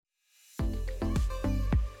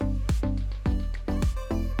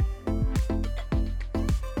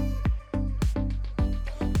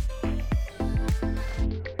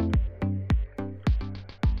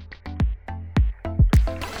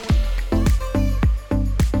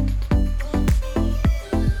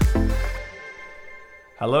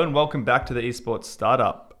Hello and welcome back to the Esports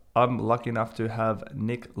Startup. I'm lucky enough to have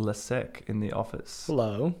Nick Lesec in the office.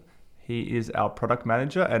 Hello. He is our product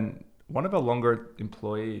manager and one of our longer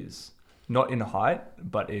employees, not in height,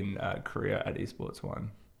 but in career at Esports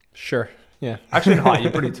One. Sure. Yeah. Actually, in height,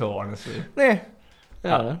 you're pretty tall, honestly. I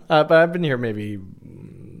don't know. But I've been here maybe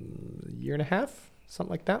a year and a half,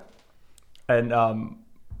 something like that. And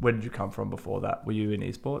where did you come from before that? Were you in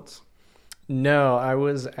esports? No, I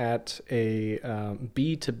was at a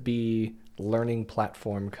B2B learning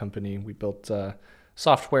platform company. We built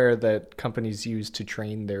software that companies use to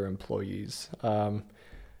train their employees.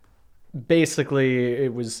 Basically,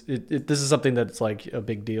 this is something that's like a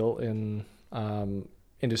big deal in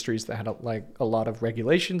industries that had a lot of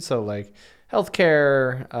regulation. So like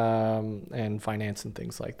healthcare and finance and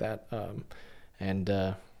things like that.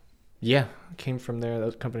 I came from there.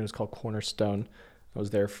 That company was called Cornerstone. I was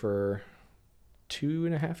there for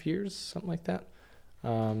 2.5 years, something like that.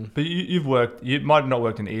 But you might have not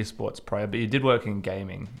worked in esports prior, but you did work in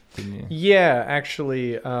gaming, didn't you? Yeah,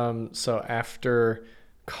 actually. So after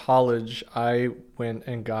college, I went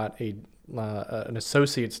and got an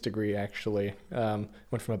associate's degree, actually.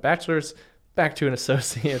 Went from a bachelor's back to an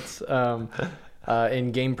associate's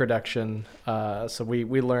in game production. So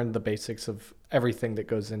we learned the basics of everything that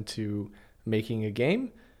goes into making a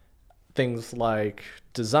game. Things like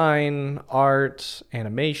design, art,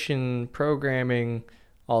 animation, programming,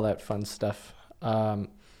 all that fun stuff. From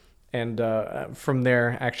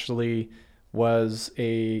there, actually, was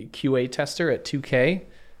a QA tester at 2K.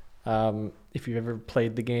 If you've ever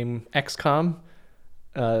played the game XCOM,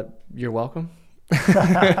 you're welcome.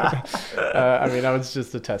 I was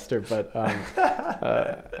just a tester, but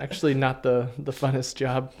actually not the funnest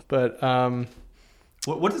job. But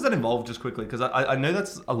what does that involve, just quickly? Because I know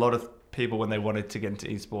that's a lot of people when they wanted to get into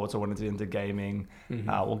esports or wanted to get into gaming,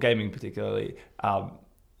 or gaming particularly.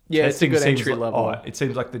 It's a good entry level. It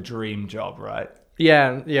seems like the dream job, right?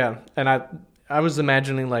 Yeah. And I was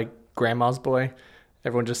imagining like grandma's boy,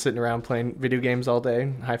 everyone just sitting around playing video games all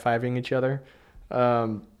day, high-fiving each other.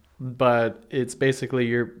 But it's basically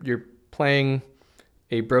you're playing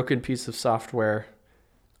a broken piece of software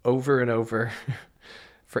over and over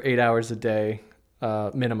for 8 hours a day,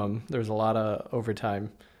 minimum. There's a lot of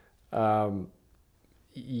overtime. And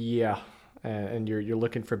you're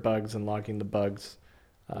looking for bugs and logging the bugs.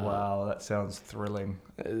 Wow, that sounds thrilling.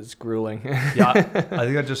 It's grueling. Yeah, I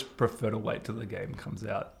think I just prefer to wait till the game comes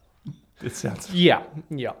out. It sounds... Yeah.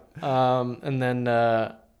 And then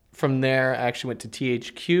from there, I actually went to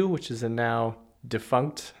THQ, which is a now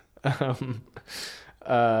defunct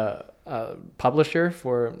publisher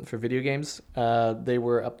for video games. They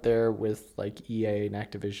were up there with like EA and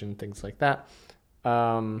Activision, things like that.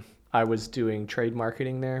 I was doing trade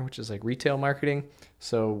marketing there, which is like retail marketing.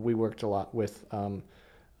 So we worked a lot with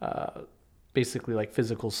basically like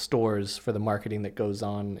physical stores for the marketing that goes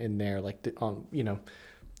on in there, like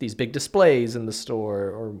these big displays in the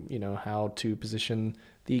store, or how to position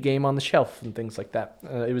the game on the shelf and things like that.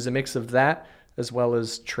 It was a mix of that as well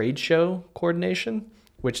as trade show coordination,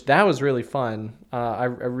 which that was really fun. I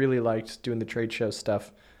really liked doing the trade show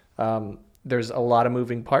stuff. There's a lot of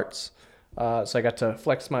moving parts. So I got to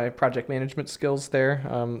flex my project management skills there.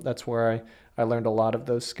 That's where I learned a lot of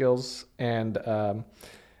those skills. And,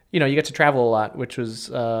 you get to travel a lot, which was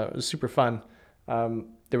super fun.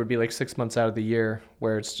 There would be like 6 months out of the year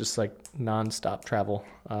where it's just like nonstop travel,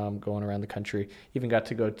 going around the country. Even got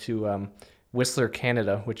to go to Whistler,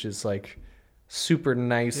 Canada, which is like super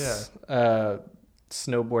nice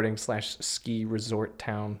snowboarding / ski resort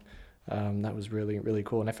town. That was really, really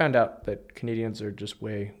cool. And I found out that Canadians are just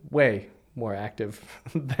way, way more active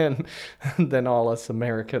than all us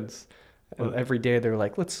Americans. Every day they're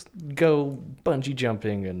like, let's go bungee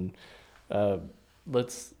jumping and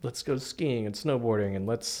let's go skiing and snowboarding and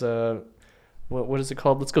let's what is it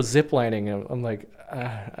called? Let's go ziplining. And I'm like,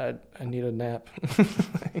 I need a nap.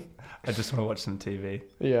 I just want to watch some TV.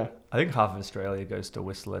 Yeah. I think half of Australia goes to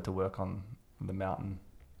Whistler to work on the mountain.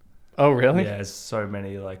 Oh, really? Yeah, there's so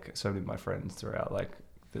many of my friends throughout like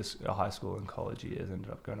this high school and college years ended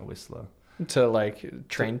up going to Whistler. To like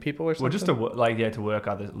train people or something? Well, just to work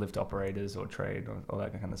either lift operators or trade or all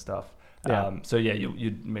that kind of stuff. Yeah.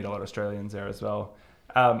 You'd meet a lot of Australians there as well.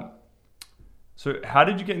 So how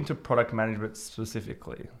did you get into product management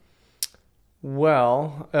specifically?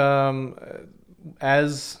 Well,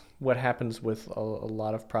 as what happens with a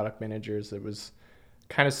lot of product managers, it was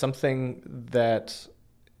kind of something that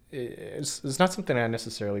it's not something I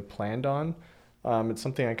necessarily planned on. It's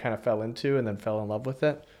something I kind of fell into and then fell in love with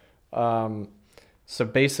it. So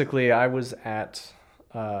basically, I was at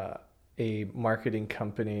a marketing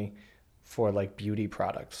company for like beauty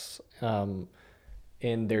products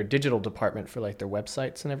in their digital department for like their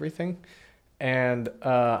websites and everything. And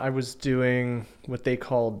I was doing what they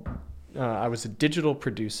called, I was a digital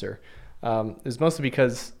producer. It was mostly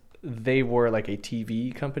because they were like a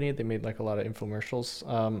TV company. They made like a lot of infomercials.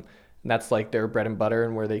 And that's like their bread and butter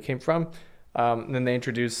and where they came from. And then they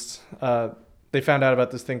introduced, they found out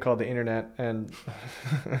about this thing called the internet and,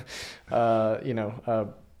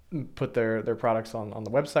 put their products on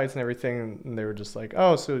the websites and everything. And they were just like,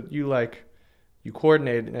 oh, so you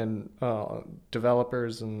coordinate and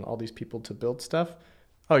developers and all these people to build stuff.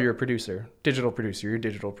 Oh, you're a producer, digital producer. You're a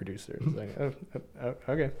digital producer. It's like, oh,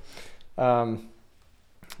 okay.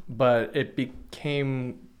 But it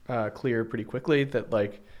became clear pretty quickly that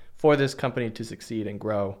like for this company to succeed and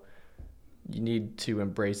grow, you need to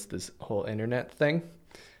embrace this whole internet thing.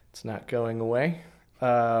 It's not going away.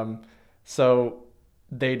 So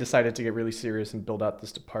they decided to get really serious and build out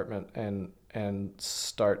this department and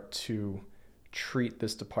start to treat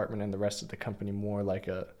this department and the rest of the company more like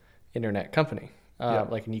a internet company,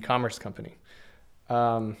 like an e-commerce company.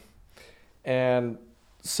 And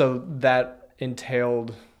so that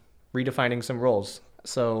entailed redefining some roles.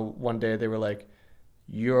 So one day they were like,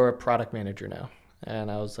 you're a product manager now.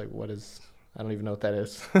 And I was like, I don't even know what that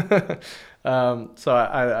is. So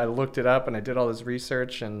I looked it up and I did all this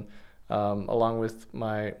research and along with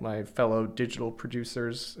my fellow digital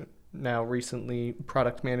producers, now recently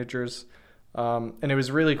product managers. And it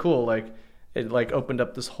was really cool. Like it like opened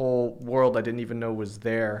up this whole world I didn't even know was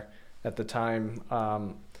there at the time.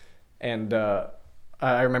 And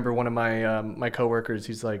I remember one of my coworkers,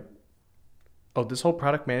 he's like, oh, this whole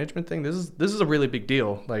product management thing, this is a really big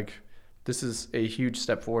deal. Like this is a huge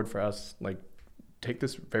step forward for us. Like take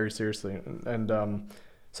this very seriously. And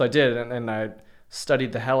so I did, and I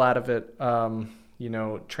studied the hell out of it.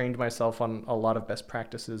 Trained myself on a lot of best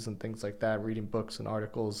practices and things like that, reading books and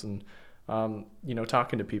articles and,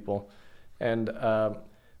 talking to people, and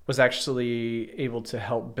was actually able to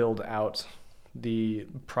help build out the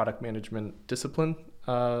product management discipline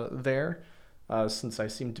there, since I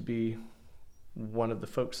seemed to be one of the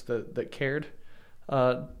folks that cared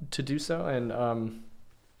to do so. And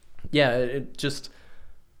it just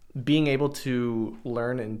being able to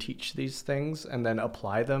learn and teach these things and then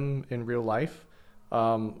apply them in real life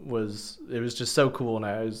was just so cool.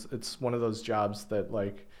 And it's one of those jobs that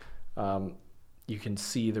like you can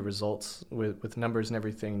see the results with numbers and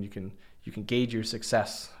everything. You can gauge your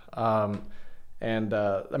success. That's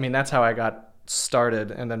how I got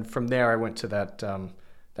started. And then from there I went to that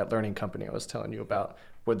learning company I was telling you about,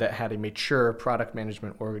 where that had a mature product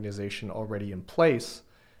management organization already in place,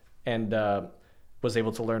 and was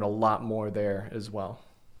able to learn a lot more there as well.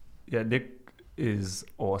 Yeah, Nick is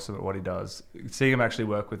awesome at what he does. Seeing him actually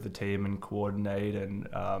work with the team and coordinate, and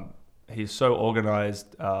he's so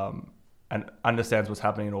organized and understands what's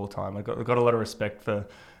happening at all time. I've got a lot of respect for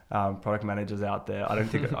product managers out there. I don't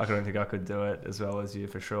think I could do it as well as you,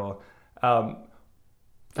 for sure. I'm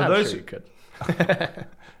sure you could.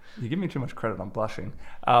 You give me too much credit. I'm blushing.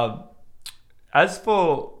 As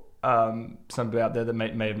for some people out there that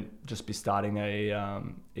may just be starting a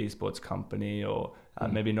esports company or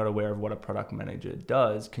maybe not aware of what a product manager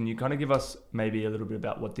does, can you kind of give us maybe a little bit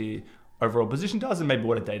about what the overall position does and maybe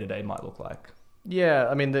what a day-to-day might look like? Yeah,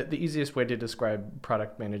 I mean, the easiest way to describe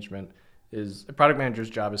product management is a product manager's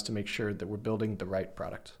job is to make sure that we're building the right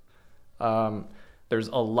product. There's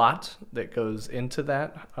a lot that goes into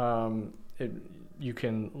that. You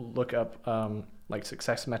can look up like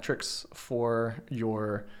success metrics for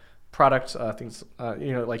your product, things,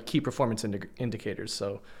 like key performance indicators.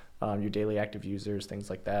 So your daily active users, things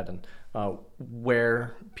like that, and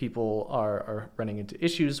where people are running into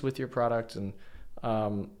issues with your product, and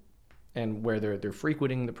where they're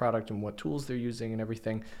frequenting the product and what tools they're using and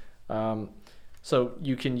everything. So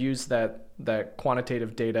you can use that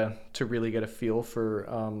quantitative data to really get a feel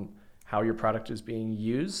for how your product is being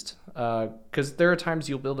used. Because there are times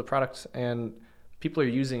you'll build a product and people are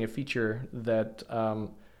using a feature that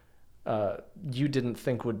you didn't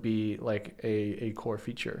think would be like a core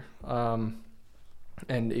feature. And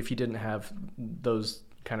if you didn't have those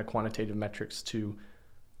kind of quantitative metrics to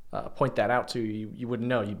point that out to you, you wouldn't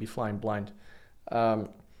know. You'd be flying blind.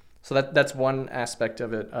 So that's one aspect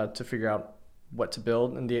of it, to figure out what to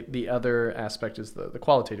build. And the other aspect is the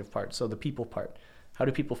qualitative part, so the people part. How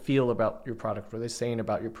do people feel about your product? What are they saying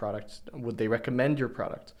about your product? Would they recommend your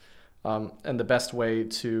product? And the best way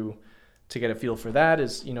to get a feel for that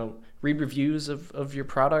is, read reviews of your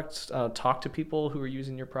product, talk to people who are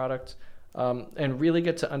using your product, and really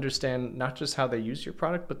get to understand not just how they use your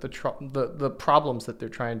product, but the problems that they're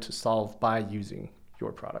trying to solve by using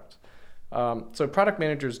your product. So product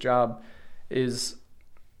manager's job is,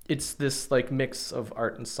 it's this like mix of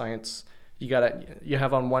art and science. You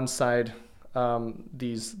have on one side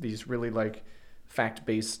these really like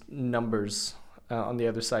fact-based numbers. On the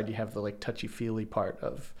other side, you have the like touchy-feely part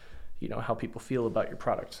of, how people feel about your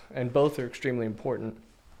product, and both are extremely important.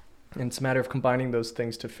 And it's a matter of combining those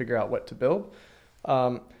things to figure out what to build.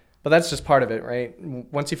 But that's just part of it, right?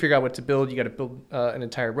 Once you figure out what to build, you got to build an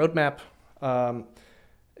entire roadmap.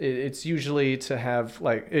 It's usually to have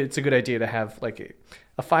it's a good idea to have like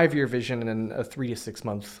a 5-year vision and a 3 to 6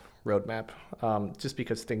 month roadmap, just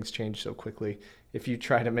because things change so quickly. If you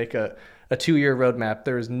try to make a 2-year roadmap,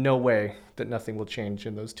 there is no way that nothing will change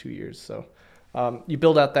in those 2 years. So you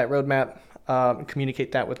build out that roadmap,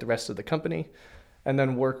 communicate that with the rest of the company, and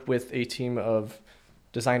then work with a team of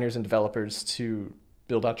designers and developers to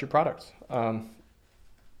build out your product.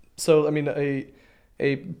 So, I mean,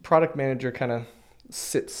 a product manager kind of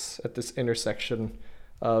sits at this intersection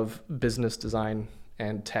of business design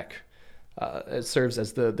and tech. It serves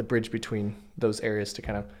as the bridge between those areas to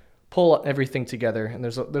kind of pull everything together. And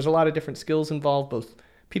there's a lot of different skills involved, both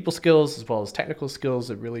people skills as well as technical skills.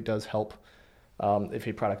 It really does help if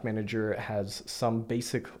a product manager has some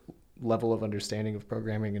basic level of understanding of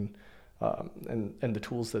programming and the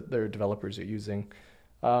tools that their developers are using.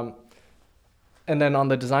 And then on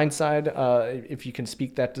the design side, if you can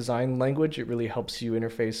speak that design language, it really helps you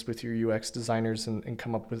interface with your UX designers and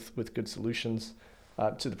come up with good solutions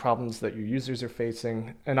to the problems that your users are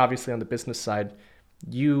facing. And obviously on the business side,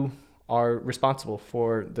 you are responsible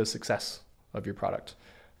for the success of your product.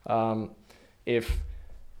 If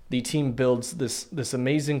the team builds this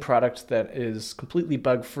amazing product that is completely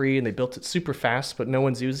bug-free and they built it super fast, but no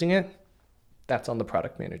one's using it, that's on the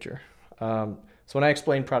product manager. So when I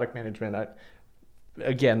explain product management,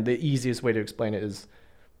 again, the easiest way to explain it is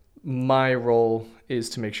my role is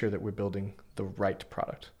to make sure that we're building the right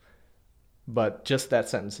product. But just that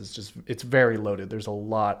sentence it's very loaded. There's a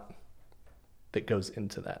lot that goes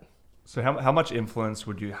into that. So how much influence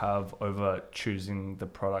would you have over choosing the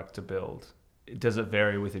product to build? Does it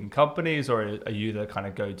vary within companies, or are you the kind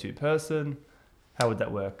of go-to person? How would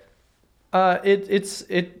that work?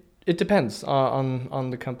 It depends on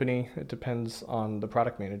the company. It depends on the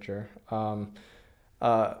product manager.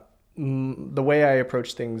 The way I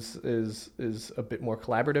approach things is a bit more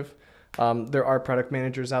collaborative. There are product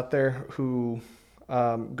managers out there who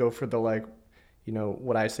go for the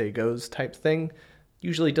what I say goes type thing.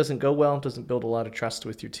 Usually doesn't go well, doesn't build a lot of trust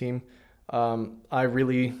with your team. I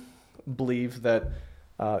really believe that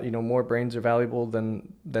more brains are valuable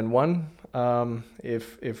than one.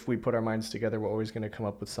 If we put our minds together, we're always going to come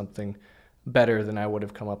up with something better than I would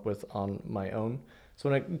have come up with on my own. So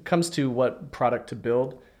when it comes to what product to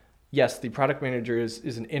build, yes, the product manager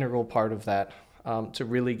is an integral part of that, to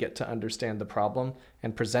really get to understand the problem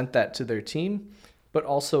and present that to their team, but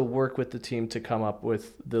also work with the team to come up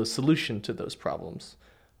with the solution to those problems.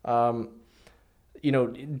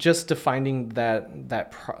 Just defining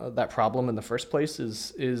that problem in the first place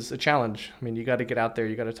is a challenge. I mean, you got to get out there,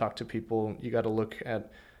 you got to talk to people, you got to look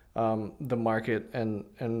at the market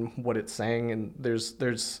and what it's saying, and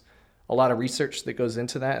there's a lot of research that goes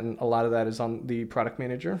into that, and a lot of that is on the product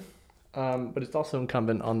manager. But it's also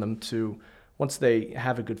incumbent on them to, once they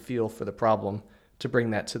have a good feel for the problem, to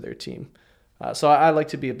bring that to their team. So I like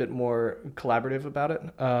to be a bit more collaborative about it.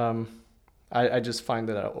 I just find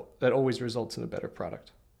that always results in a better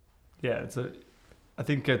product. Yeah, I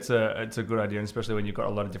think it's a good idea, and especially when you've got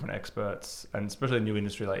a lot of different experts, and especially a new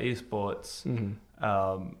industry like esports,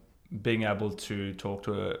 being able to talk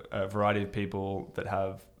to a variety of people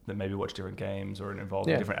that maybe watch different games or are involved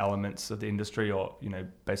in different elements of the industry, or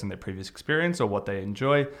based on their previous experience or what they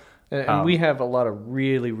enjoy. And we have a lot of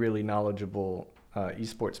really, really knowledgeable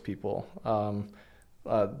esports people,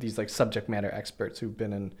 these subject matter experts who've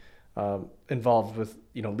been involved with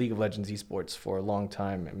League of Legends esports for a long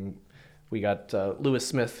time. And we got Lewis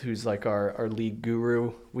Smith, who's our league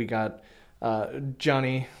guru. We got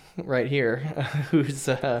Johnny right here, who's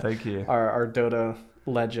Thank you. our Dota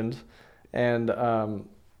legend. And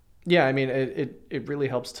it really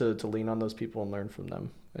helps to lean on those people and learn from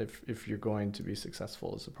them if you're going to be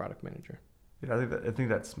successful as a product manager. Yeah, I think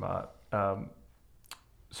that's smart.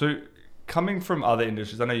 So coming from other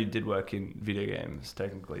industries, I know you did work in video games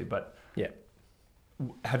technically, but yeah,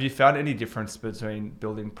 have you found any difference between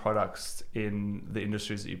building products in the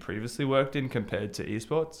industries that you previously worked in compared to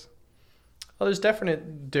esports? Well, there's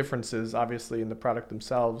definite differences, obviously, in the product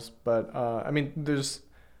themselves, but there's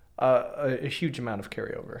a huge amount of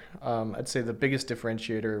carryover. I'd say the biggest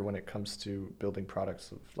differentiator when it comes to building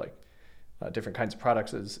products of different kinds of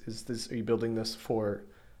products is this: are you building this for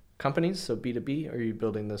companies, so B2B, or are you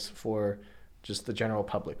building this for just the general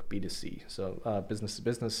public, B2C, so business to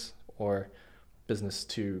business or business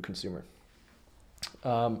to consumer?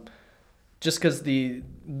 Just because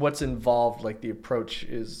what's involved, like the approach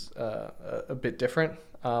is a bit different.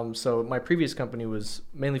 So my previous company was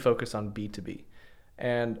mainly focused on B2B,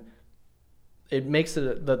 and it makes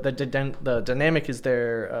it the dynamic is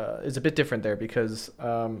there is a bit different there because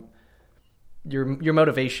your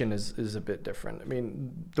motivation is a bit different. I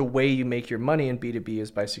mean, the way you make your money in B2B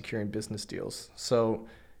is by securing business deals. So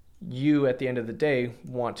you, at the end of the day,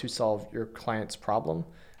 want to solve your client's problem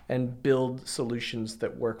and build solutions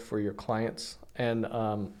that work for your clients and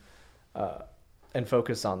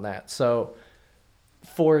focus on that. So,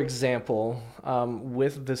 for example,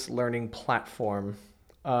 with this learning platform,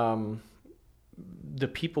 the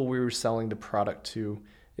people we were selling the product to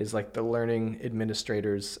is like the learning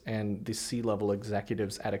administrators and the C-level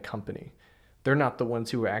executives at a company. They're not the ones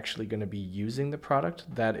who are actually going to be using the product.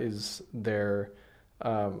 That is their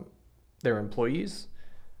employees.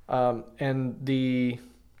 And the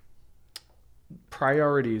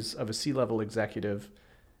priorities of a C-level executive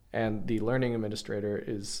and the learning administrator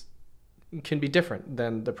can be different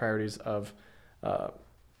than the priorities of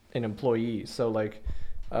an employee. So like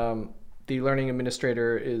the learning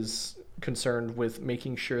administrator is concerned with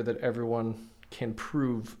making sure that everyone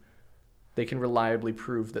they can reliably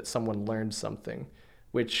prove that someone learned something,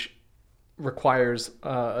 which requires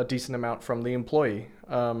a decent amount from the employee.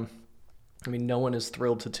 I mean, no one is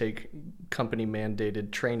thrilled to take company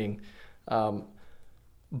mandated training,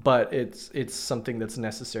 but it's something that's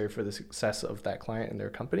necessary for the success of that client and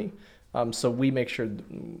their company. So we make sure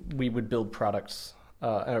we would build products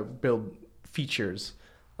or build features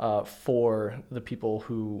for the people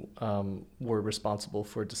who were responsible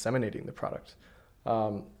for disseminating the product.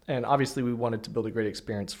 And obviously we wanted to build a great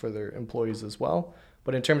experience for their employees as well.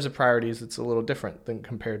 But in terms of priorities, it's a little different than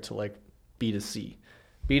compared to like B2C.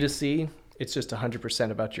 B2C, it's just 100%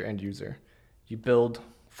 about your end user. You build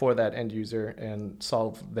for that end user and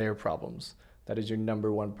solve their problems. That is your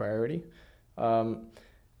number one priority.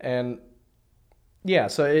 And yeah,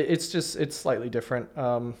 so it's slightly different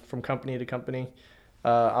from company to company.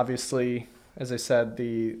 Obviously, as I said,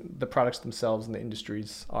 the products themselves and the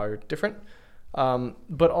industries are different,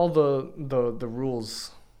 but all the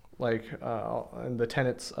rules and the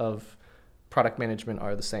tenets of product management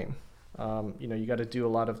are the same. You got to do a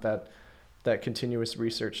lot of that continuous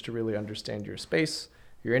research to really understand your space,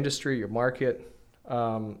 your industry, your market,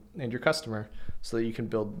 and your customer, so that you can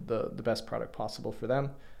build the best product possible for them.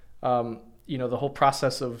 The whole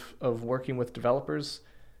process of working with developers.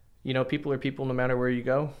 People are people no matter where you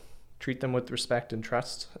go. Treat them with respect and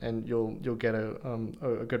trust, and you'll get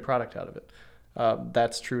a good product out of it.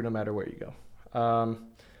 That's true no matter where you go.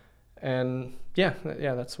 And yeah,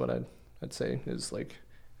 that's what I'd say is like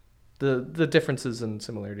the differences and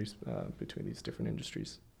similarities between these different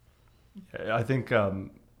industries. Yeah, I think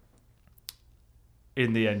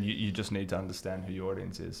in the end, you just need to understand who your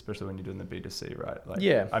audience is, especially when you're doing the B2C, right? Like,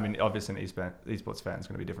 yeah. I mean, obviously an esports fan is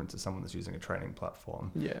going to be different to someone that's using a training platform.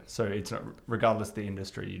 Yeah. So it's not, regardless of the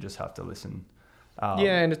industry, you just have to listen.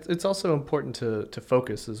 And it's also important to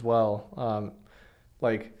focus as well.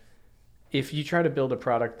 Like, if you try to build a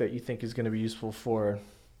product that you think is going to be useful for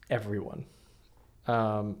everyone,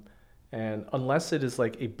 and unless it is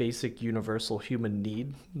like a basic universal human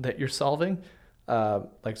need that you're solving,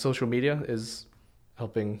 like social media is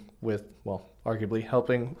arguably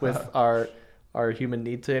helping with our human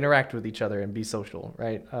need to interact with each other and be social,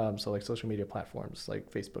 right? So like social media platforms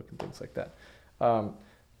like Facebook and things like that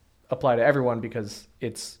apply to everyone because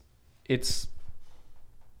its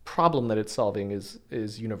problem that it's solving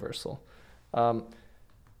is universal.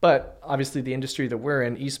 But obviously the industry that we're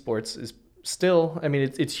in, esports, is still, I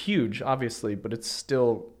mean, it's huge, obviously, but it's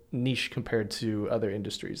still niche compared to other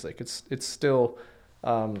industries. Like it's still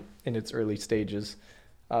in its early stages.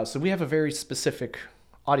 So we have a very specific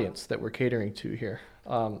audience that we're catering to here.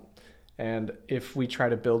 And if we try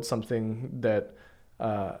to build something that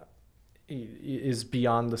is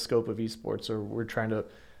beyond the scope of esports, or we're trying to,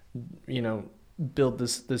 build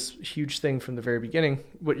this huge thing from the very beginning,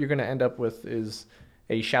 what you're going to end up with is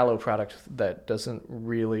a shallow product that doesn't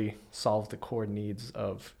really solve the core needs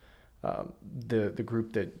of the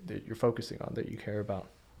group that you're focusing on, that you care about.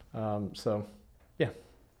 So, yeah.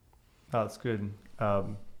 Oh, that's good.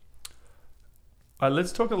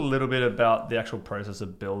 Let's talk a little bit about the actual process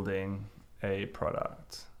of building a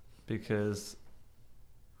product, because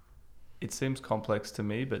it seems complex to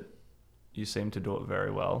me, but you seem to do it very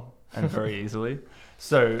well and very easily.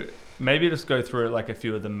 So maybe just go through like a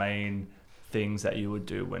few of the main things that you would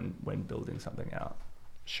do when building something out.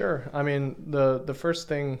 Sure. I mean, the first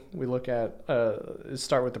thing we look at is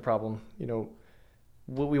start with the problem. You know,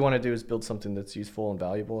 what we want to do is build something that's useful and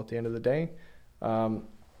valuable at the end of the day. And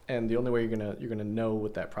the only way you're gonna know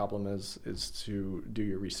what that problem is to do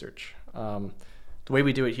your research. The way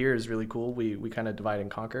we do it here is really cool. We kind of divide and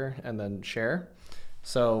conquer and then share.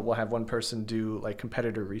 So we'll have one person do like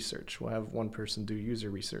competitor research. We'll have one person do user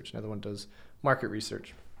research. Another one does market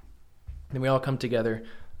research. Then we all come together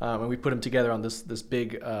and we put them together on this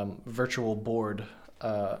big virtual board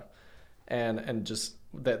and just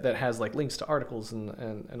that has like links to articles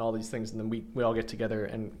and all these things. And then we all get together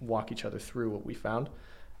and walk each other through what we found.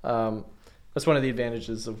 That's one of the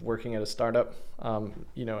advantages of working at a startup.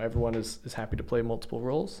 You know, everyone is happy to play multiple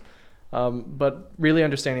roles. But really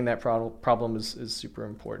understanding that problem is super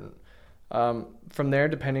important. From there,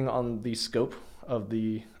 depending on the scope of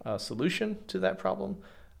the solution to that problem,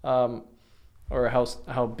 or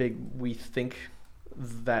how big we think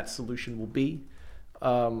that solution will be,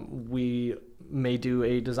 we may do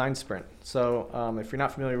a design sprint. So if you're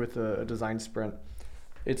not familiar with a design sprint,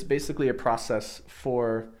 it's basically a process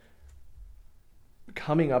for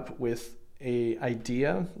coming up with a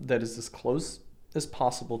idea that is as close as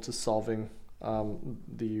possible to solving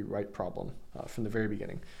the right problem from the very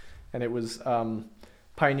beginning. And it was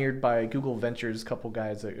pioneered by Google Ventures, a couple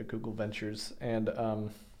guys at Google Ventures. And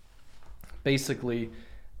basically,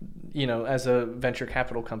 you know, as a venture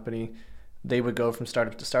capital company, they would go from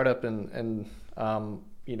startup to startup and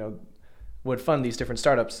you know, would fund these different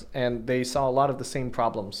startups. And they saw a lot of the same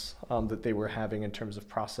problems that they were having in terms of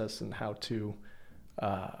process and how to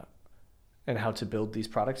build these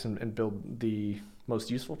products and build the most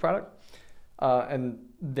useful product. And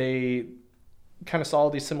they kind of saw all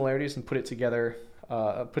these similarities and put together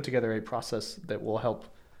a process that will help,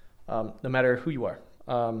 no matter who you are,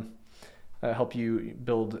 help you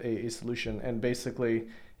build a solution. And basically,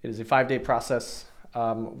 it is a 5-day process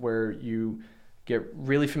where you get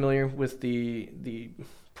really familiar with the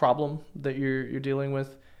problem that you're dealing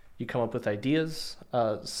with. You come up with ideas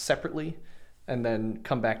separately, and then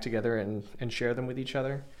come back together and share them with each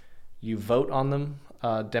other. You vote on them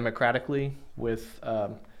democratically with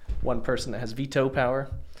one person that has veto power,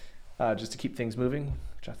 just to keep things moving,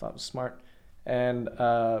 which I thought was smart. And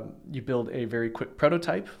you build a very quick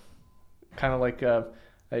prototype, kind of like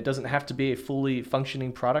it doesn't have to be a fully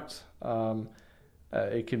functioning product.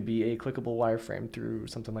 It can be a clickable wireframe through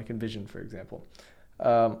something like InVision, for example.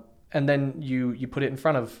 And then you put it in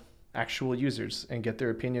front of actual users and get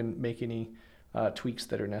their opinion, make any tweaks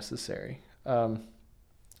that are necessary,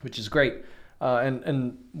 which is great.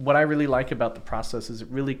 And what I really like about the process is it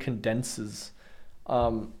really condenses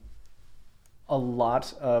a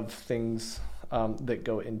lot of things that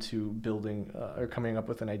go into building or coming up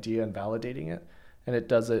with an idea and validating it, and it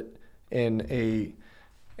does it in a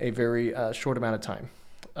very short amount of time.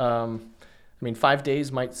 I mean, 5 days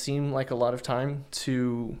might seem like a lot of time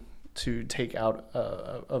to take out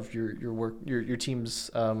of your work, your team's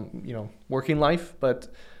working life, but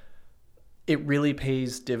it really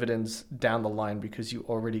pays dividends down the line because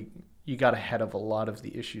you got ahead of a lot of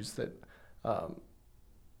the issues that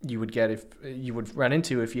you would run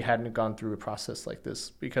into if you hadn't gone through a process like this.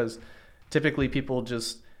 Because typically people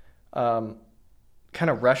just kind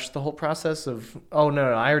of rush the whole process of, oh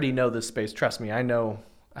no, I already know this space, trust me, I know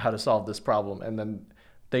how to solve this problem, and then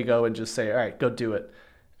they go and just say, all right, go do it,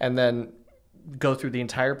 and then go through the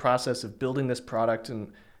entire process of building this product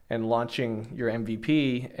and launching your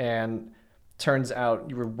MVP, and turns out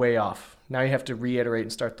you were way off. Now you have to reiterate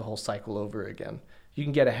and start the whole cycle over again. You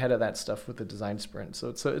can get ahead of that stuff with the design sprint. So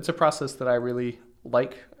it's a process that I really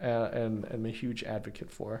like and am a huge advocate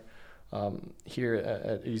for here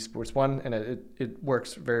at Esports One, and it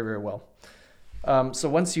works very, very well. So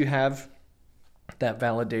once you have that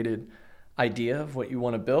validated idea of what you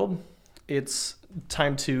want to build, it's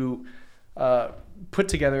time to put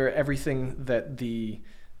together everything that the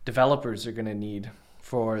developers are going to need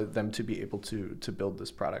for them to be able to build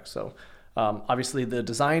this product. So obviously the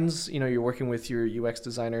designs, you're working with your UX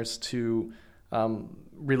designers to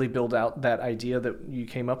really build out that idea that you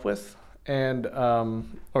came up with, and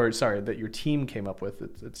that your team came up with.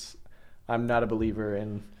 I'm not a believer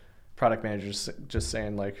in product managers just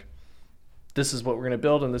saying like, this is what we're going to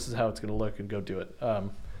build and this is how it's going to look and go do it.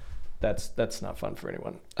 That's not fun for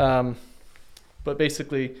anyone. But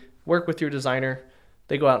basically work with your designer.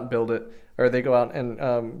 They go out and build it, or they go out and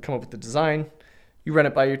come up with the design. You run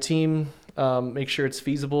it by your team, make sure it's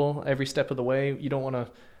feasible every step of the way. You don't want to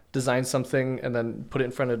design something and then put it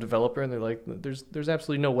in front of a developer and they're like, there's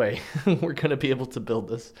absolutely no way we're going to be able to build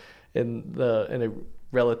this in a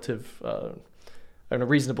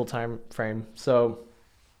reasonable time frame. So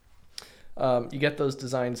You get those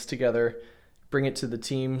designs together, bring it to the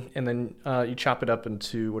team, and then you chop it up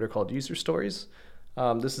into what are called user stories.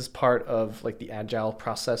 This is part of like the agile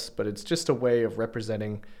process, but it's just a way of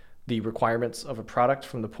representing the requirements of a product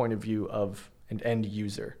from the point of view of an end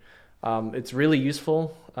user. It's really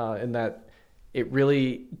useful in that it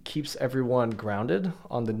really keeps everyone grounded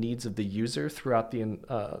on the needs of the user throughout the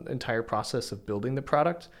entire process of building the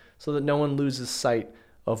product, so that no one loses sight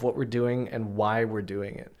of what we're doing and why we're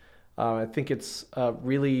doing it. I think it's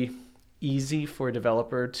really easy for a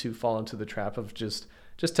developer to fall into the trap of just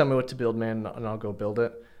tell me what to build, man, and I'll go build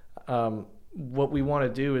it. What we want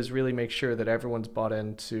to do is really make sure that everyone's bought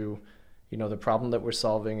into, the problem that we're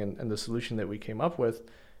solving and the solution that we came up with,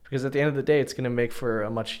 because at the end of the day, it's going to make for a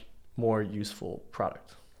much more useful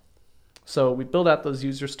product. So we build out those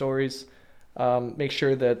user stories, make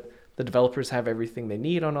sure that the developers have everything they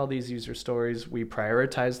need on all these user stories. We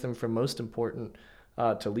prioritize them from most important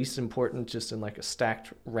to least important, just in like a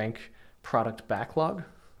stacked rank product backlog,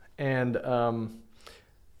 and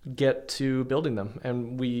get to building them.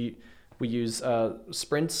 And we use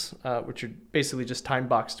sprints, which are basically just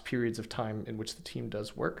time-boxed periods of time in which the team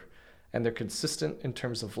does work. And they're consistent in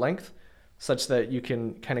terms of length, such that you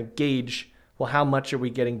can kind of gauge, well, how much are we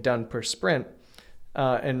getting done per sprint?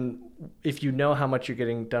 And if you know how much you're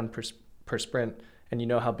getting done per sprint, and you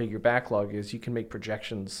know how big your backlog is, you can make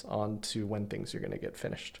projections onto when things are going to get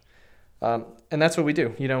finished. And that's what we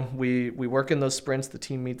do. We work in those sprints. The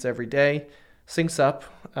team meets every day, syncs up,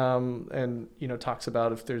 and talks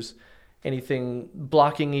about if there's anything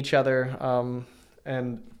blocking each other.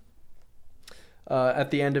 And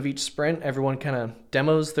at the end of each sprint, everyone kind of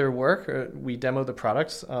demos their work. We demo the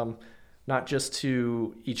products, not just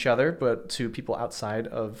to each other, but to people outside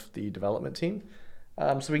of the development team.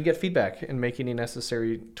 So we can get feedback and make any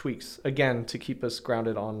necessary tweaks, again, to keep us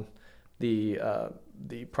grounded on the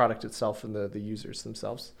product itself and the users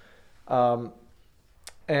themselves.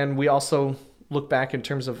 And we also look back in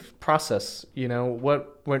terms of process,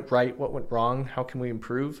 what went right, what went wrong, how can we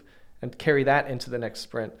improve, and carry that into the next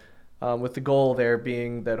sprint, with the goal there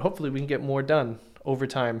being that hopefully we can get more done over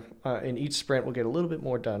time. In each sprint, we'll get a little bit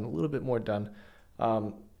more done,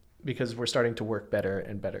 because we're starting to work better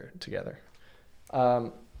and better together.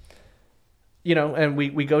 And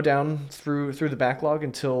we go down through the backlog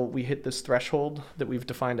until we hit this threshold that we've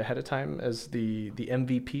defined ahead of time as the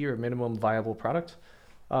MVP, or minimum viable product,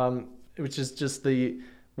 which is just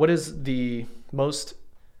what is the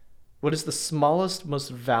smallest, most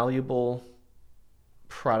valuable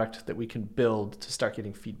product that we can build to start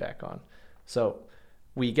getting feedback on. So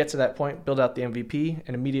we get to that point, build out the MVP,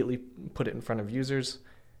 and immediately put it in front of users,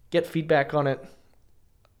 get feedback on it.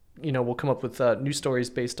 We'll come up with new stories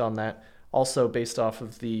based on that, also based off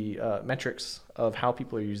of the metrics of how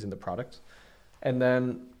people are using the product, and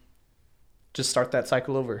then just start that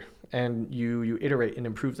cycle over. And you iterate and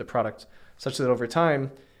improve the product such that over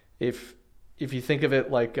time, if you think of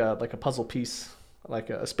it like a puzzle piece, like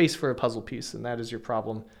a space for a puzzle piece, and that is your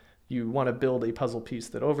problem, you want to build a puzzle piece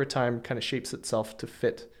that over time kind of shapes itself to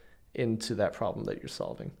fit into that problem that you're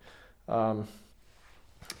solving.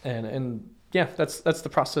 And yeah, that's the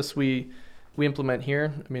process we implement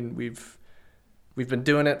here. I mean, we've been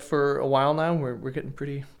doing it for a while now. We're getting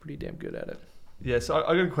pretty damn good at it. Yeah. So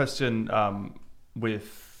I got a question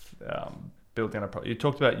with building a product. You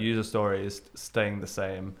talked about user stories staying the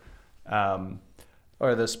same,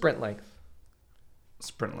 or the sprint length,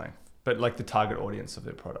 but like the target audience of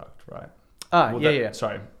the product, right? Yeah.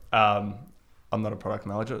 Sorry. I'm not a product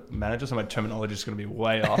manager, so my terminology is going to be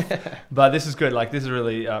way off. But this is good. Like, this is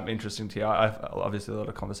really interesting to you. I've obviously a lot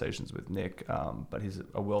of conversations with Nick, but he's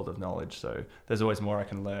a world of knowledge, so there's always more I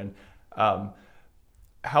can learn.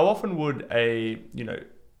 How often would a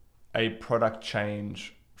product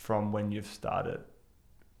change from when you've started?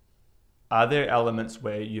 Are there elements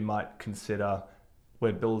where you might consider,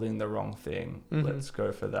 we're building the wrong thing, let's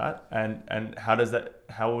go for that? And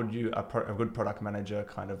how would you, a good product manager,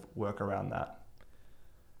 kind of work around that?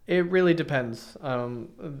 It really depends.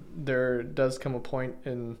 There does come a point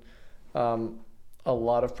in a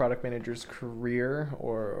lot of product managers' career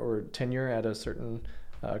or tenure at a certain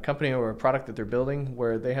company or a product that they're building,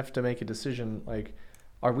 where they have to make a decision like,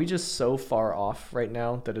 are we just so far off right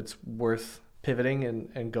now that it's worth pivoting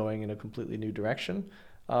and going in a completely new direction?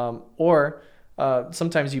 Or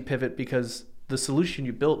sometimes you pivot because the solution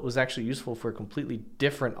you built was actually useful for a completely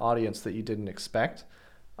different audience that you didn't expect.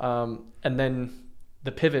 And then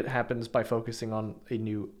the pivot happens by focusing on a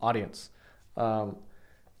new audience,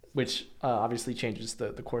 which obviously changes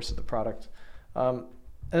the course of the product. And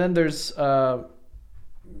then there's, there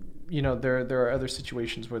are other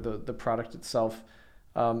situations where the product itself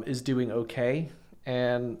is doing okay,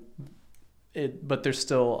 and but there's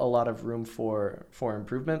still a lot of room for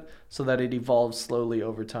improvement, so that it evolves slowly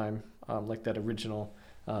over time, like that original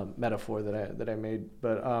metaphor that I made,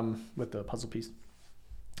 but with the puzzle piece.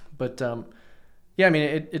 But yeah, I mean,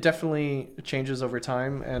 it definitely changes over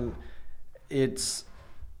time, and it's,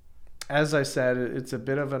 as I said, it's a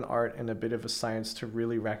bit of an art and a bit of a science to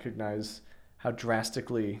really recognize how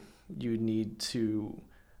drastically you need to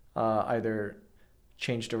either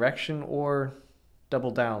change direction or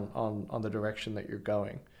double down on the direction that you're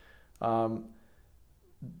going.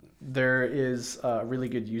 There is a really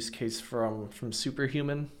good use case from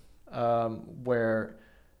Superhuman, where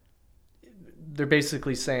they're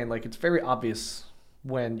basically saying, like, it's very obvious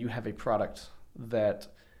when you have a product that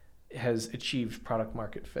has achieved product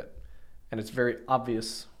market fit, and it's very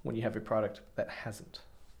obvious when you have a product that hasn't.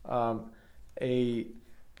 A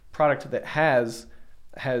product that has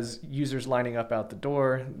users lining up out the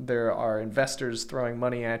door, there are investors throwing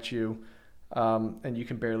money at you, and you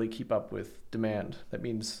can barely keep up with demand. That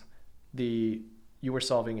means you are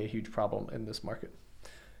solving a huge problem in this market.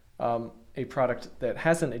 A product that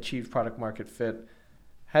hasn't achieved product market fit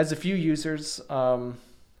has a few users,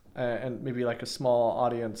 and maybe like a small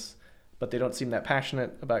audience, but they don't seem that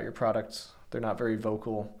passionate about your product. They're not very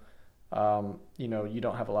vocal. You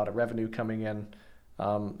don't have a lot of revenue coming in,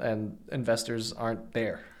 and investors aren't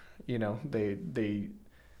there. They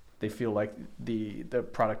feel like the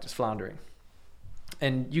product is floundering,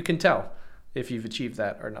 and you can tell if you've achieved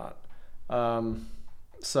that or not.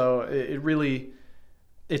 So it really,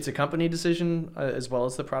 it's a company decision as well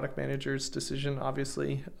as the product manager's decision,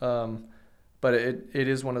 obviously. But it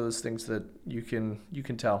is one of those things that you can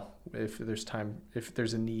tell if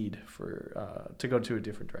there's a need for to go to a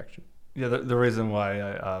different direction. Yeah, the reason why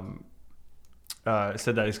I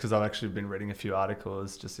said that is because I've actually been reading a few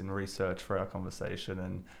articles just in research for our conversation,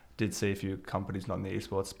 and did see a few companies not in the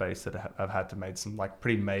esports space that have had to make some like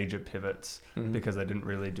pretty major pivots because they didn't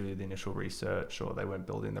really do the initial research, or they weren't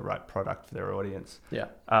building the right product for their audience. Yeah.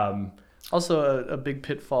 Also, a big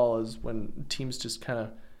pitfall is when teams just kind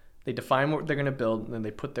of, they define what they're going to build, and then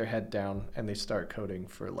they put their head down and they start coding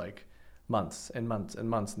for like months and months and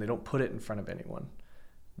months, and they don't put it in front of anyone.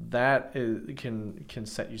 That can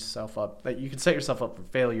set yourself up. That you can set yourself up for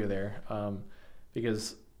failure there,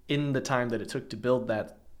 because in the time that it took to build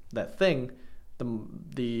that thing,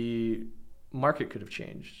 the market could have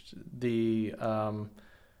changed. The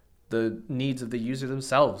needs of the user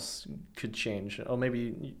themselves could change. Or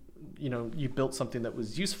maybe you built something that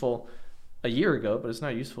was useful a year ago, but it's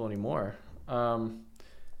not useful anymore. That's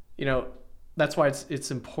why it's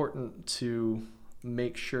important to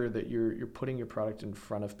make sure that you're putting your product in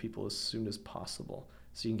front of people as soon as possible,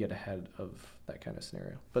 so you can get ahead of that kind of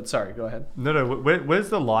scenario. But sorry, go ahead. No. Where's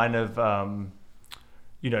the line of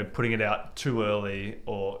putting it out too early,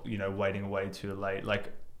 or waiting way too late?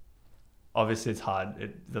 Like, obviously it's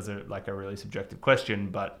hard. There's a really subjective question,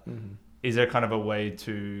 but is there kind of a way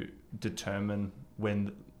to determine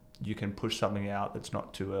when you can push something out that's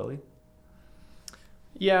not too early?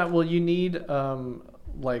 Yeah, well, you need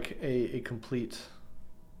a complete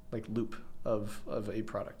loop of a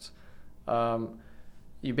product. They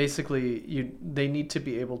need to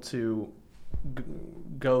be able to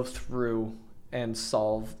go through and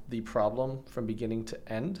solve the problem from beginning to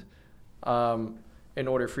end, in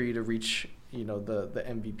order for you to reach the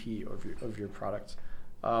MVP of your product.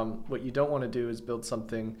 What you don't want to do is build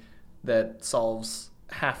something that solves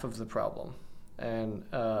half of the problem and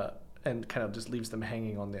kind of just leaves them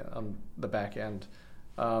hanging on the back end.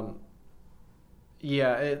 Like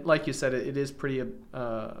you said, it is pretty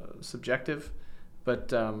subjective,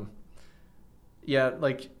 but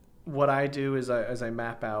what I do is I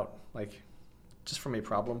map out, just from a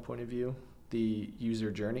problem point of view, the user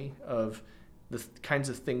journey of the kinds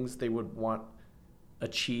of things they would want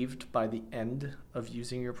achieved by the end of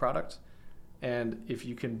using your product. And if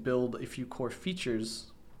you can build a few core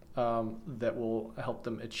features that will help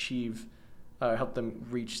them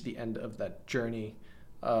reach the end of that journey,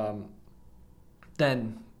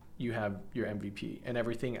 then you have your MVP, and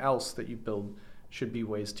everything else that you build should be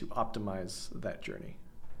ways to optimize that journey.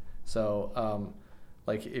 So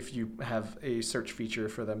if you have a search feature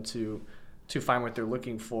for them to find what they're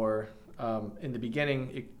looking for, in the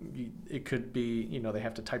beginning it could be they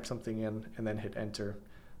have to type something in and then hit enter,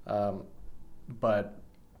 but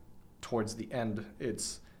towards the end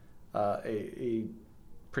it's a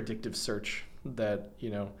predictive search that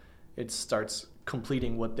it starts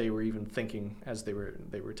completing what they were even thinking as they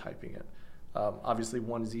were typing it. Obviously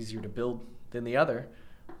one is easier to build than the other,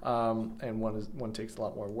 and one takes a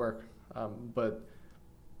lot more work, but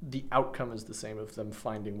the outcome is the same of them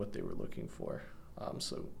finding what they were looking for.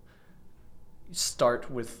 So start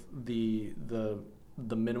with the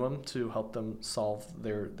minimum to help them solve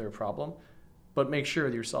their problem, but make sure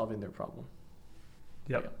you're solving their problem.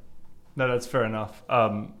 Yep. Yeah. No, that's fair enough.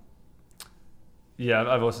 Yeah,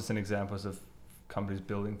 I've also seen examples of companies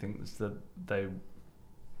building things that they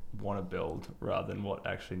want to build rather than what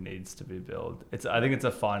actually needs to be built. I think it's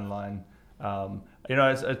a fine line. You know,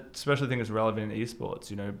 I especially think it's relevant in esports.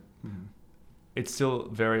 You know, it's still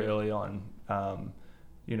very early on.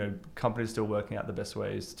 You know, companies still working out the best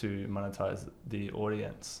ways to monetize the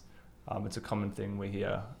audience. It's a common thing we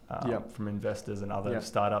hear from investors and other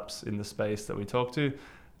startups in the space that we talk to,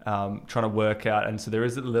 trying to work out. And so there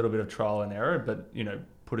is a little bit of trial and error, but, you know,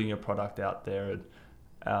 putting your product out there is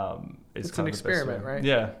it's an experiment, right?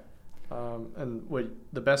 Yeah. And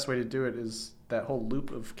the best way to do it is that whole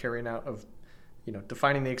loop of carrying out of, you know,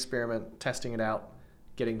 defining the experiment, testing it out,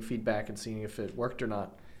 getting feedback and seeing if it worked or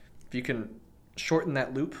not. If you can shorten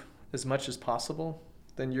that loop as much as possible,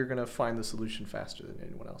 then you're going to find the solution faster than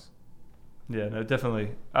anyone else. Yeah, no,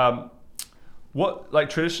 definitely.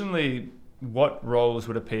 Traditionally, what roles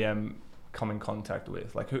would a PM come in contact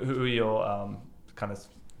with? Like, who are your kind of,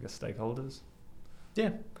 I guess, stakeholders?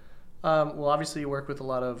 Yeah. Well, obviously, you work with a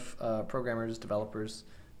lot of programmers, developers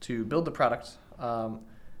to build the product.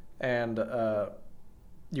 And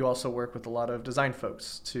you also work with a lot of design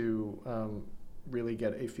folks to really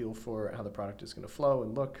get a feel for how the product is going to flow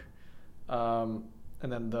and look. And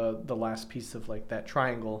then the last piece of like that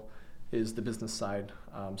triangle is the business side.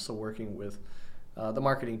 So working with the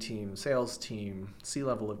marketing team, sales team,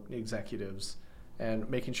 C-level executives, and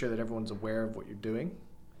making sure that everyone's aware of what you're doing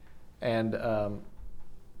and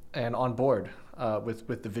on board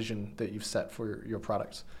with the vision that you've set for your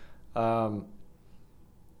products.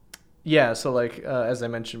 Yeah, so like as I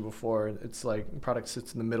mentioned before, it's like product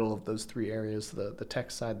sits in the middle of those three areas: the tech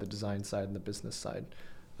side, the design side, and the business side.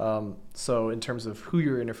 So in terms of who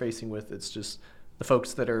you're interfacing with, it's just the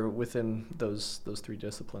folks that are within those three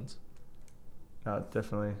disciplines.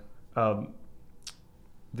 Definitely.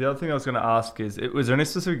 The other thing I was going to ask is, was there any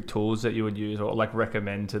specific tools that you would use or like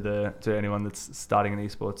recommend to anyone that's starting an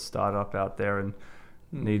esports startup out there and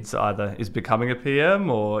needs is becoming a PM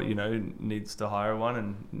or, you know, needs to hire one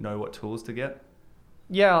and know what tools to get?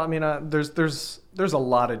 Yeah, I mean, there's a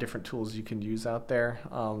lot of different tools you can use out there.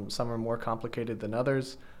 Some are more complicated than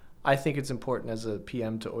others. I think it's important as a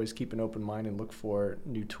PM to always keep an open mind and look for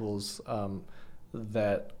new tools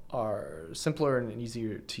that are simpler and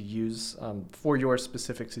easier to use for your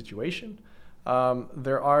specific situation.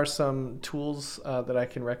 There are some tools that I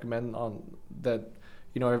can recommend that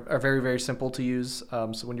you know are very, very simple to use.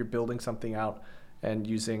 So when you're building something out and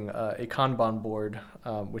using a Kanban board,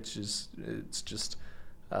 which is just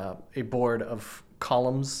a board of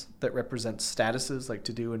columns that represent statuses like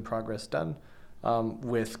to do and progress done,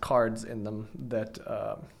 with cards in them that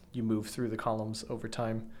you move through the columns over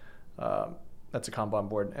time. That's a Kanban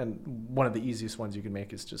board, and one of the easiest ones you can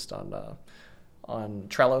make is just on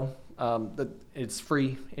Trello. It's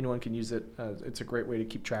free; anyone can use it. It's a great way to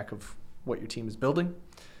keep track of what your team is building.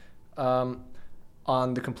 On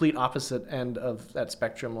the complete opposite end of that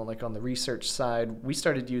spectrum, like on the research side, we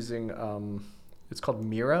started using it's called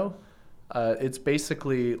Miro. It's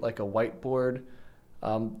basically like a whiteboard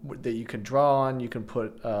that you can draw on. You can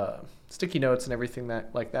put sticky notes and everything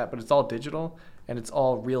like that, but it's all digital and it's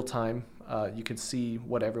all real time. You can see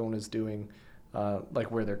what everyone is doing,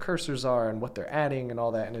 like where their cursors are and what they're adding and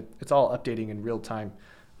all that, and it's all updating in real time.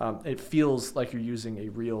 It feels like you're using a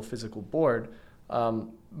real physical board,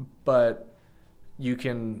 but you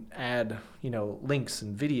can add, you know, links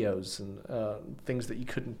and videos and things that you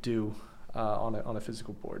couldn't do on a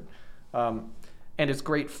physical board. And it's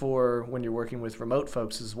great for when you're working with remote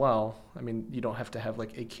folks as well. I mean, you don't have to have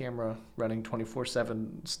like a camera running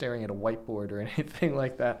 24/7 staring at a whiteboard or anything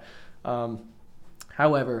like that.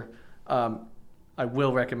 However, I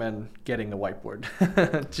will recommend getting a whiteboard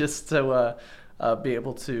just to be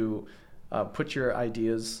able to put your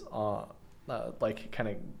ideas, like kind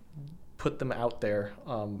of put them out there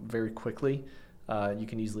very quickly. You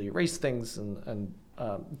can easily erase things and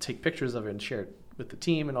take pictures of it and share it with the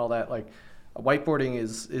team and all that. Like, whiteboarding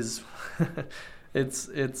is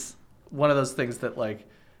it's one of those things that, like,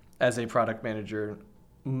 as a product manager,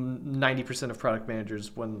 90% of product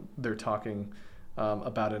managers, when they're talking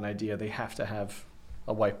about an idea, they have to have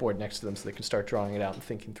a whiteboard next to them so they can start drawing it out and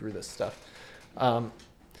thinking through this stuff.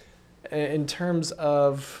 In terms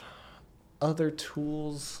of other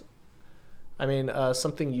tools, I mean,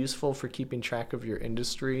 something useful for keeping track of your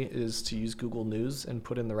industry is to use Google News and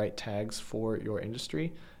put in the right tags for your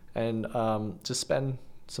industry, and just spend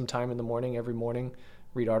some time in the morning, every morning,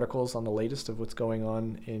 read articles on the latest of what's going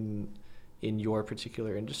on in your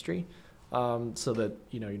particular industry, so that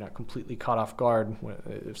you're not completely caught off guard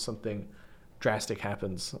if something drastic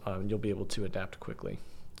happens. You'll be able to adapt quickly.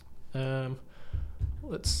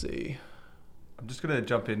 Let's see. I'm just going to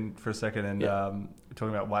jump in for a second and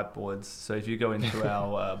talking about whiteboards. So if you go into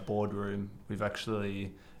our boardroom, we've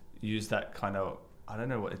actually used that kind of, I don't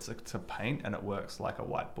know what it's like, it's a paint, and it works like a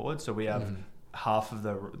whiteboard. So we have half of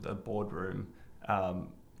the boardroom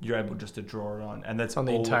you're able just to draw it on, and that's on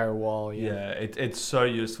the entire wall. It's so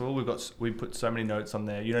useful. We put so many notes on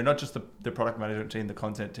there, not just the product management team, the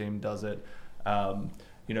content team does it.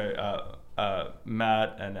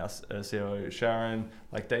 Matt and our COO Sharon,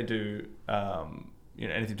 like they do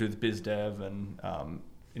anything to do with biz dev and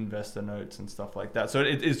investor notes and stuff like that. So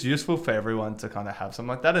it is useful for everyone to kind of have something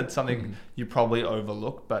like that. It's something you probably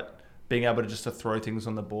overlook, but being able to throw things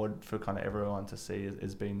on the board for kind of everyone to see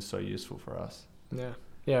has been so useful for us.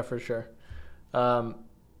 Yeah, for sure. I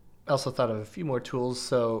also thought of a few more tools.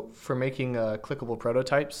 So for making clickable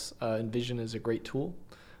prototypes, InVision is a great tool.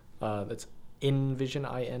 That's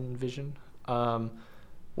InVision,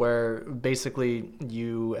 where basically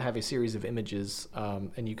you have a series of images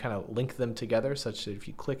and you kind of link them together such that if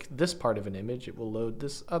you click this part of an image, it will load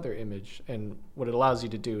this other image. And what it allows you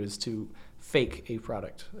to do is to fake a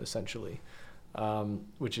product, essentially,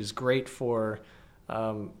 which is great for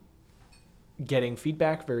getting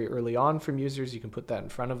feedback very early on from users. You can put that in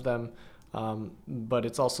front of them, but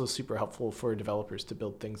it's also super helpful for developers to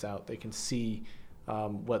build things out. They can see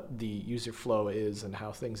what the user flow is and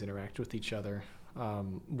how things interact with each other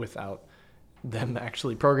without them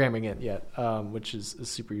actually programming it yet, which is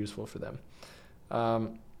super useful for them.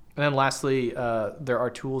 And then lastly, there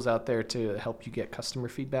are tools out there to help you get customer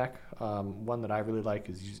feedback. One that I really like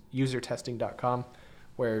is usertesting.com,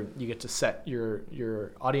 where you get to set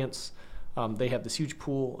your audience. They have this huge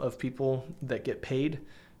pool of people that get paid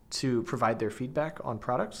to provide their feedback on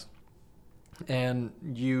products. And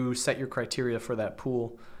you set your criteria for that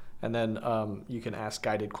pool, and then you can ask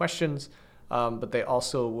guided questions, but they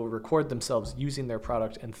also will record themselves using their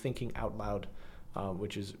product and thinking out loud,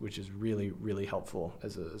 which is really, really helpful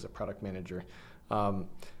as a product manager.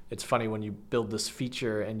 It's funny when you build this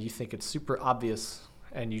feature and you think it's super obvious,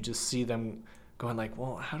 and you just see them going like,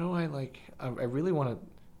 well, how do I I really want to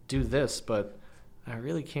do this, but I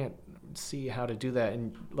really can't see how to do that.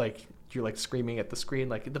 And you're screaming at the screen,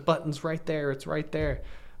 the button's right there, it's right there,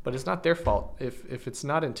 but it's not their fault. If it's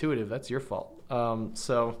not intuitive, that's your fault.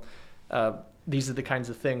 So these are the kinds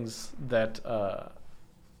of things that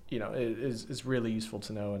is really useful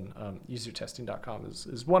to know, and usertesting.com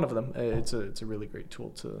is one of them. It's a really great tool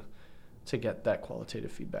to get that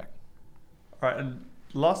qualitative feedback. All right, and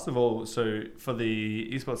last of all, so for the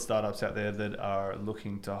esports startups out there that are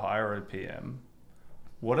looking to hire a PM,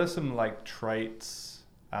 what are some traits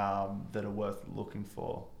that are worth looking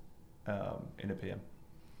for in a PM?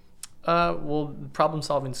 Well,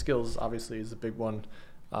 problem-solving skills obviously is a big one.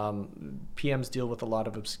 PMs deal with a lot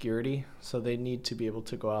of obscurity, so they need to be able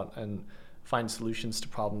to go out and find solutions to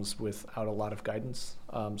problems without a lot of guidance.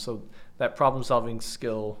 So that problem-solving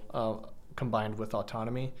skill combined with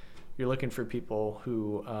autonomy, you're looking for people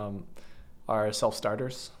who are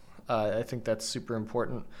self-starters. I think that's super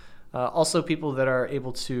important. Also, people that are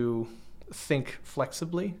able to think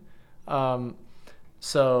flexibly,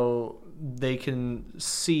 so they can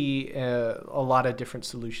see a lot of different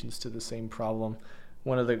solutions to the same problem.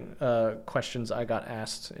 One of the questions I got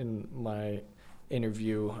asked in my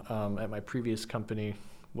interview at my previous company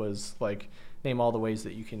was name all the ways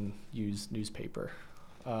that you can use newspaper.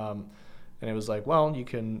 And it was well, you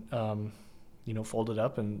can fold it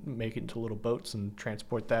up and make it into little boats and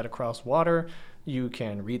transport that across water. You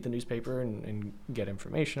can read the newspaper and get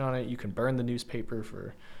information on it. You can burn the newspaper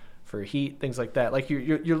for heat, things like that.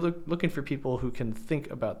 You're looking for people who can think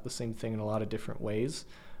about the same thing in a lot of different ways,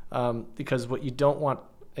 because what you don't want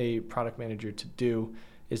a product manager to do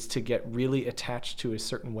is to get really attached to a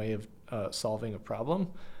certain way of solving a problem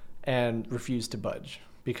and refuse to budge,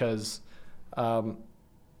 because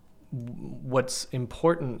what's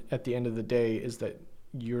important at the end of the day is that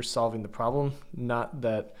you're solving the problem, not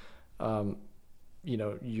that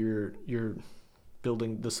you're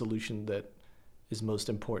building the solution that is most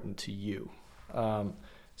important to you.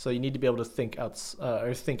 So you need to be able to think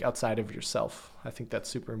outside of yourself. I think that's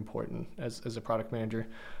super important as a product manager.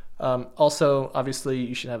 Also, obviously,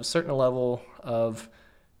 you should have a certain level of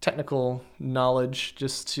technical knowledge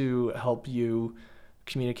just to help you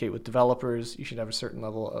communicate with developers. You should have a certain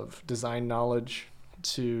level of design knowledge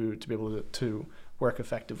to be able to work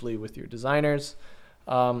effectively with your designers.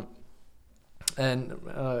 And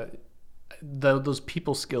those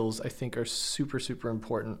people skills, I think, are super, super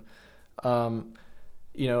important.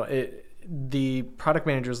 The product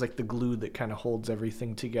manager is like the glue that kind of holds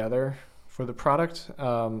everything together for the product,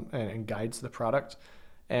 and guides the product.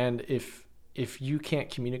 And if you can't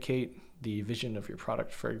communicate the vision of your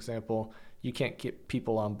product, for example, you can't get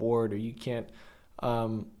people on board, or you can't,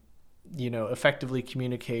 effectively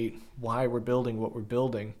communicate why we're building what we're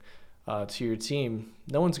building to your team,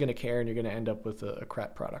 no one's going to care, and you're going to end up with a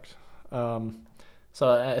crap product. So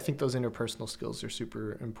I think those interpersonal skills are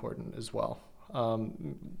super important as well.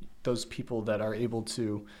 Those people that are able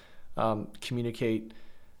to communicate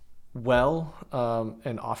well,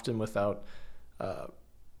 and often without,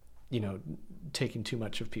 taking too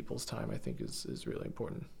much of people's time, I think is really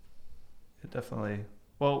important. Yeah, definitely.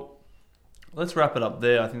 Well, let's wrap it up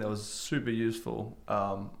there. I think that was super useful.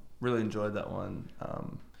 Really enjoyed that one.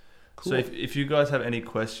 Cool. So if you guys have any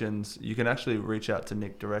questions, you can actually reach out to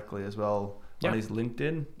Nick directly as well on his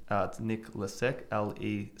LinkedIn. It's Nick Lesec,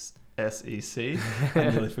 Lesec. I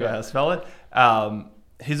nearly forgot how to spell it.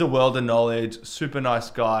 He's a world of knowledge, super nice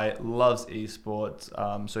guy, loves esports.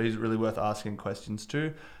 So he's really worth asking questions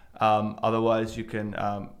to. Otherwise, you can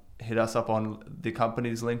hit us up on the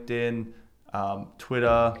company's LinkedIn,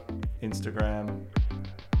 Twitter, Instagram,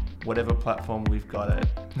 whatever platform we've got it.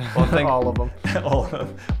 Well, all of them.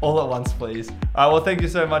 all at once, please. All right, well, thank you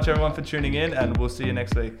so much, everyone, for tuning in, and we'll see you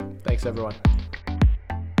next week. Thanks, everyone.